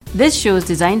This show is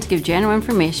designed to give general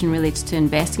information related to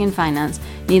investing and finance.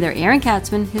 Neither Aaron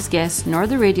Katzman, his guests, nor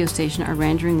the radio station are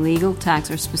rendering legal,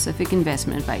 tax, or specific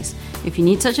investment advice. If you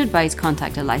need such advice,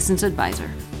 contact a licensed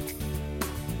advisor.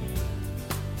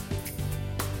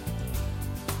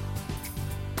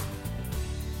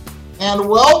 And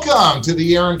welcome to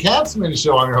the Aaron Katzman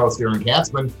Show. I'm your host, Aaron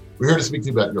Katzman. We're here to speak to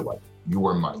you about your life,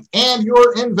 your money, and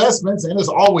your investments. And as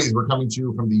always, we're coming to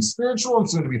you from the spiritual and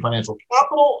soon-to-be financial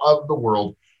capital of the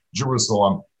world,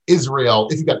 Jerusalem, Israel.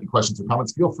 If you've got any questions or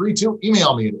comments, feel free to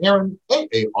email me at Aaron,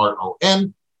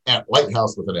 Aaron, at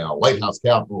Lighthouse with an L,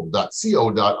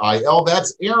 lighthousecapital.co.il.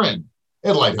 That's Aaron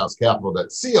at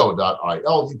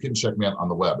lighthousecapital.co.il. You can check me out on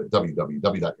the web at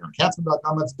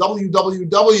www.aaronkatzman.com. That's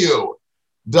www.aaronkatsman,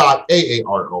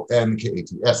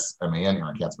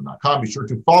 aaronkatzman.com. Be sure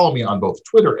to follow me on both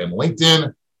Twitter and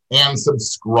LinkedIn and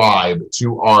subscribe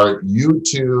to our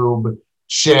YouTube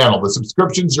channel. The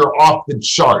subscriptions are off the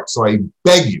chart, so I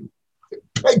beg you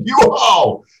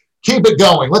all, keep it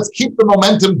going. Let's keep the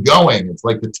momentum going. It's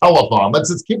like the telethon. Let's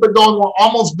just keep it going. We're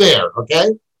almost there,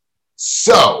 okay?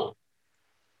 So,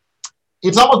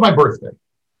 it's almost my birthday.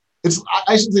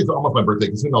 I should say it's almost my birthday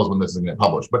because who knows when this is going to get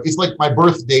published, but it's like my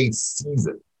birthday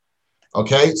season.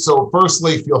 Okay, so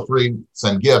firstly, feel free,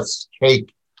 send gifts,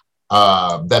 cake.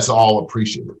 That's all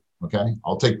appreciated. Okay,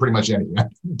 I'll take pretty much anything.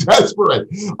 I'm desperate.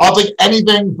 I'll take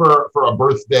anything for a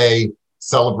birthday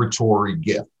celebratory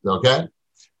gift. Okay,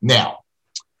 now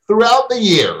throughout the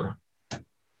year,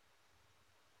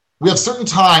 we have certain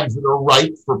times that are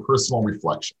ripe for personal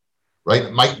reflection. Right?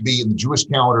 It might be in the Jewish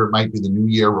calendar. It might be the New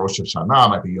Year, Rosh Hashanah, it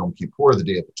might be Yom Kippur, the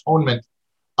Day of Atonement.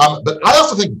 But I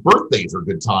also think birthdays are a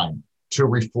good time to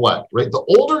reflect, right? The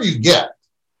older you get,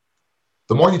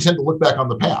 the more you tend to look back on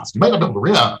the past. You might not be able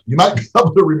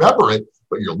to remember it,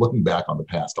 but you're looking back on the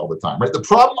past all the time, right? The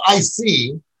problem I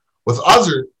see with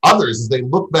others is they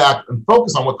look back and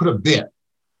focus on what could have been,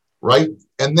 right?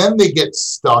 And then they get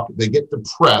stuck, they get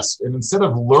depressed, and instead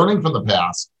of learning from the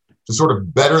past to sort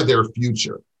of better their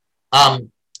future, I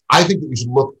think that you should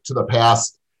look to the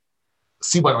past,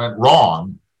 see what went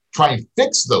wrong, try and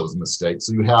fix those mistakes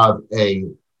so you have a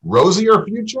rosier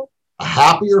future, a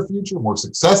happier future, more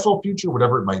successful future,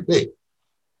 whatever it might be.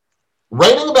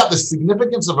 Writing about the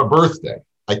significance of a birthday,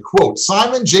 I quote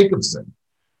Simon Jacobson,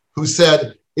 who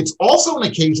said, "It's also an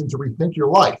occasion to rethink your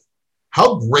life.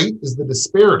 How great is the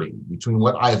disparity between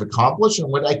what I have accomplished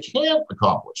and what I can't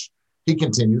accomplish?" He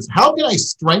continues, "How can I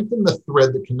strengthen the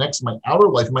thread that connects my outer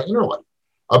life and my inner life?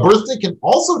 A birthday can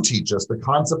also teach us the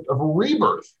concept of a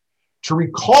rebirth. To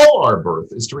recall our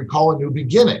birth is to recall a new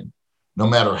beginning. No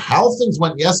matter how things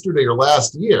went yesterday or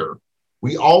last year,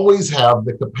 we always have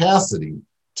the capacity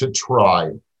to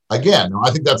try again." Now,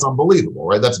 I think that's unbelievable,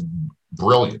 right? That's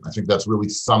brilliant. I think that's really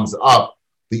sums up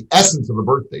the essence of a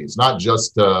birthday. It's not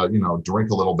just, drink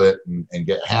a little bit and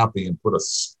get happy and put a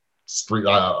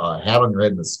hat on your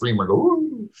head and a streamer and go,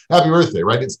 "Ooh, happy birthday,"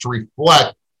 right? It's to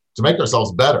reflect, to make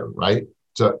ourselves better, right?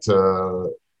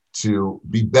 To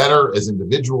be better as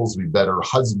individuals, be better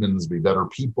husbands, be better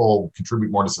people,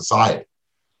 contribute more to society.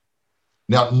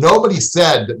 Now, nobody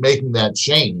said that making that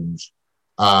change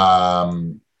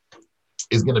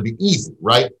is going to be easy,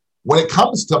 right? When it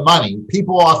comes to money,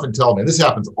 people often tell me, this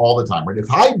happens all the time, right?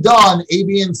 If I'd done A,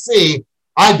 B, and C,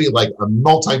 I'd be like a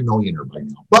multimillionaire by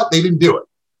now, but they didn't do it.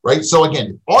 Right? So again,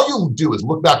 if all you do is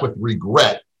look back with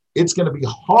regret, it's going to be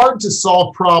hard to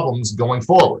solve problems going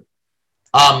forward.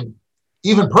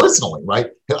 Even personally,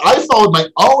 right? If I followed my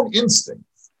own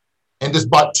instincts and just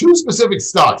bought two specific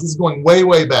stocks, this is going way,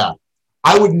 way back,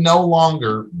 I would no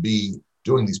longer be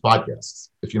doing these podcasts,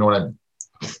 if you know what I mean.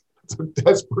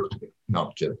 No,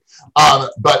 I'm kidding.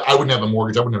 But I wouldn't have a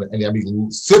mortgage. I wouldn't have any. I'd be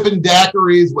sipping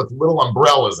daiquiris with little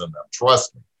umbrellas in them.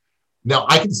 Trust me. Now,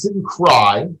 I can sit and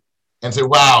cry and say,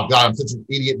 "Wow, God, I'm such an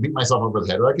idiot," beat myself over the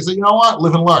head. Or I can say, "You know what?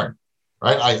 Live and learn."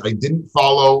 Right? I didn't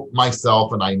follow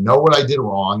myself and I know what I did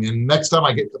wrong. And next time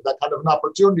I get that kind of an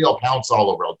opportunity, I'll pounce all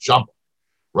over. I'll jump.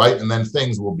 Right? And then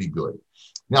things will be good.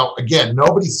 Now, again,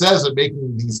 nobody says that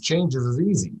making these changes is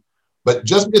easy. But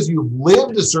just because you've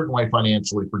lived a certain way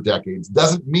financially for decades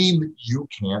doesn't mean that you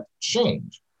can't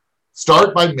change.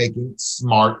 Start by making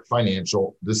smart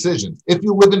financial decisions. If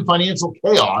you live in financial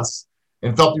chaos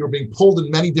and felt you were being pulled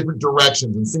in many different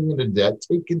directions and sinking into debt,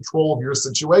 take control of your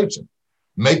situation.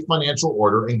 Make financial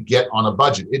order and get on a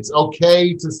budget. It's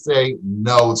okay to say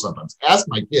no sometimes. Ask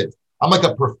my kids. I'm like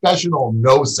a professional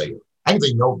no sayer. I can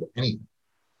say no to anything.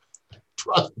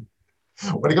 Trust me.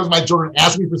 When it comes to my children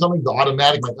asking me for something, my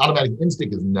automatic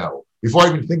instinct is no. Before I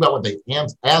even think about what they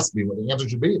ask me, what the answer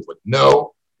should be, it's like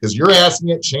no, because you're asking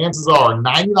it, chances are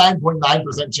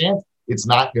 99.9% chance it's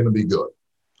not going to be good.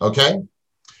 Okay?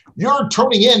 You're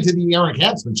tuning in to the Aaron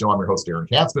Katzman Show. I'm your host, Aaron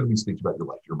Katzman. We speak about your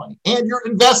life, your money, and your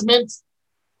investments.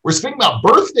 We're speaking about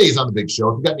birthdays on the big show.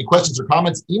 If you've got any questions or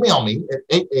comments, email me at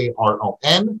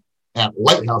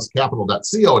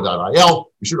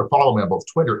aaron@lighthousecapitol.co.il. Be sure to follow me on both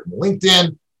Twitter and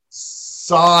LinkedIn.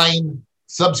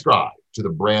 Subscribe to the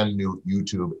brand new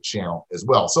YouTube channel as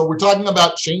well. So we're talking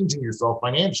about changing yourself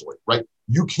financially, right?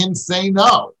 You can say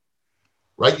no,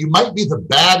 right? You might be the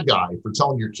bad guy for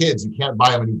telling your kids you can't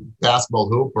buy them a new basketball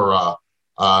hoop or a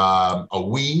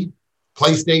Wii,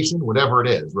 PlayStation, whatever it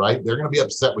is, right? They're going to be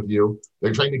upset with you.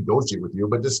 They're trying to negotiate with you,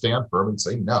 but just stand firm and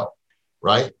say no,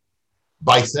 right?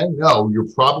 By saying no, you're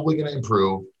probably going to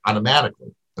improve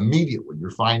automatically, immediately,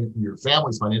 your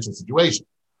family's financial situation.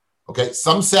 Okay,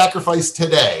 some sacrifice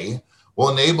today will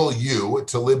enable you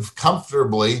to live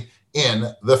comfortably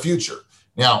in the future.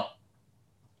 Now,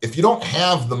 if you don't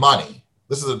have the money,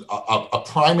 this is a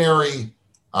primary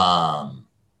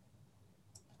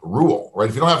rule, right?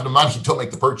 If you don't have the money, don't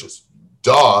make the purchase.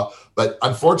 Duh. But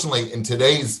unfortunately, in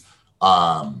today's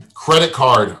credit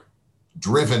card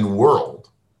driven world,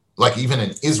 like even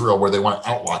in Israel where they want to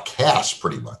outlaw cash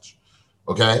pretty much,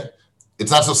 okay?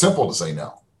 It's not so simple to say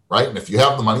no, right? And if you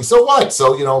have the money, so what?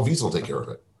 So, Visa will take care of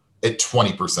it at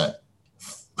 20%,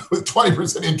 with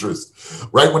 20% interest,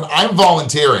 right? When I'm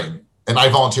volunteering, and I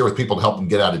volunteer with people to help them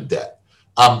get out of debt,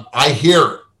 I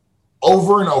hear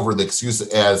over and over the excuse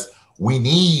as, we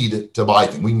need to buy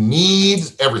things. We need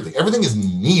everything. Everything is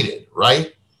needed,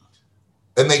 right?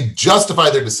 And they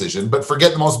justify their decision, but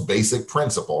forget the most basic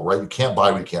principle, right? You can't buy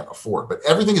what you can't afford, but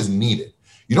everything is needed.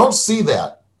 You don't see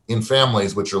that in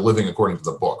families which are living according to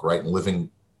the book, right? And living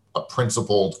a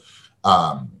principled,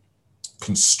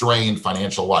 constrained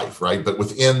financial life, right? But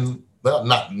within, well,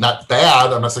 not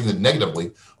bad, I'm not saying that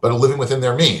negatively, but living within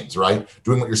their means, right?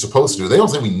 Doing what you're supposed to do. They don't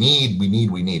say we need.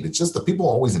 It's just the people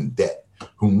always in debt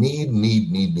who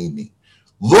need.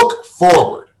 Look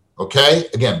forward, okay?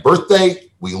 Again,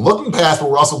 birthday, we're looking past, but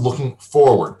we're also looking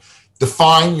forward.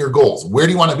 Define your goals. Where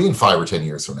do you want to be in 5 or 10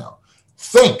 years from now?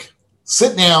 Think,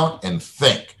 sit down and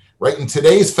think, right? In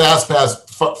today's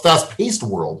fast-paced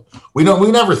world, we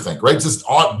never think, right? Just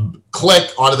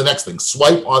click onto the next thing,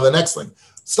 swipe on the next thing.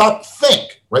 Stop,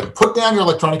 think, right? Put down your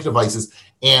electronic devices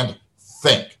and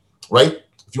think, right?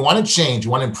 If you want to change,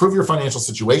 you want to improve your financial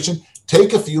situation,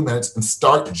 take a few minutes and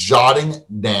start jotting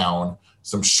down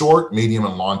some short, medium,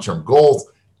 and long-term goals.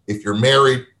 If you're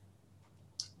married,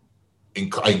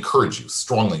 I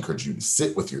strongly encourage you to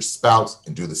sit with your spouse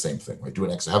and do the same thing, right? Do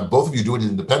an exercise. Have both of you do it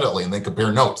independently and then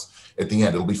compare notes at the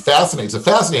end. It'll be fascinating. It's a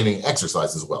fascinating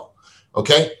exercise as well,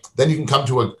 okay? Then you can come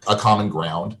to a common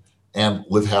ground and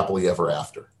live happily ever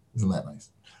after. Isn't that nice?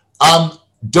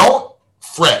 Don't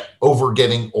fret over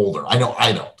getting older. I know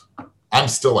I don't. I'm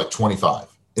still like 25.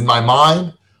 In my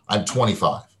mind, I'm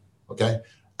 25, okay?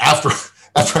 After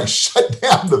I shut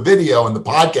down the video and the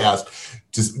podcast,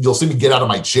 you'll see me get out of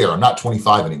my chair. I'm not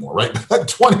 25 anymore, right? I'm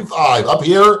 25. Up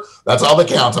here, that's all that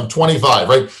counts. I'm 25,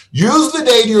 right? Use the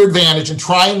day to your advantage and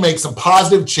try and make some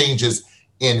positive changes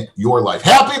in your life.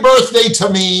 Happy birthday to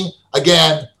me.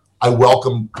 Again, I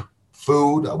welcome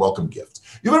food. I welcome gifts.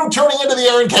 You've been tuning into the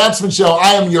Aaron Katzman Show.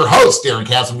 I am your host, Aaron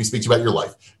Katzman. We speak to you about your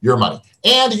life, your money,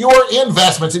 and your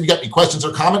investments. If you got any questions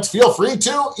or comments, feel free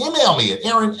to email me at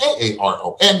Aaron,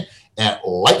 AARON, at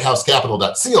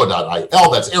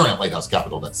lighthousecapitol.co.il. That's Aaron at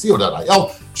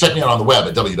lighthousecapitol.co.il. Check me out on the web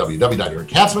at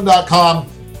www.aaronkatzman.com.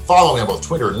 Follow me on both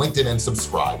Twitter and LinkedIn, and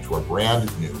subscribe to our brand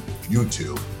new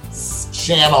YouTube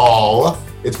channel.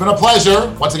 It's been a pleasure.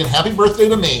 Once again, happy birthday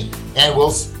to me, and we'll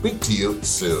speak to you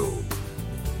soon.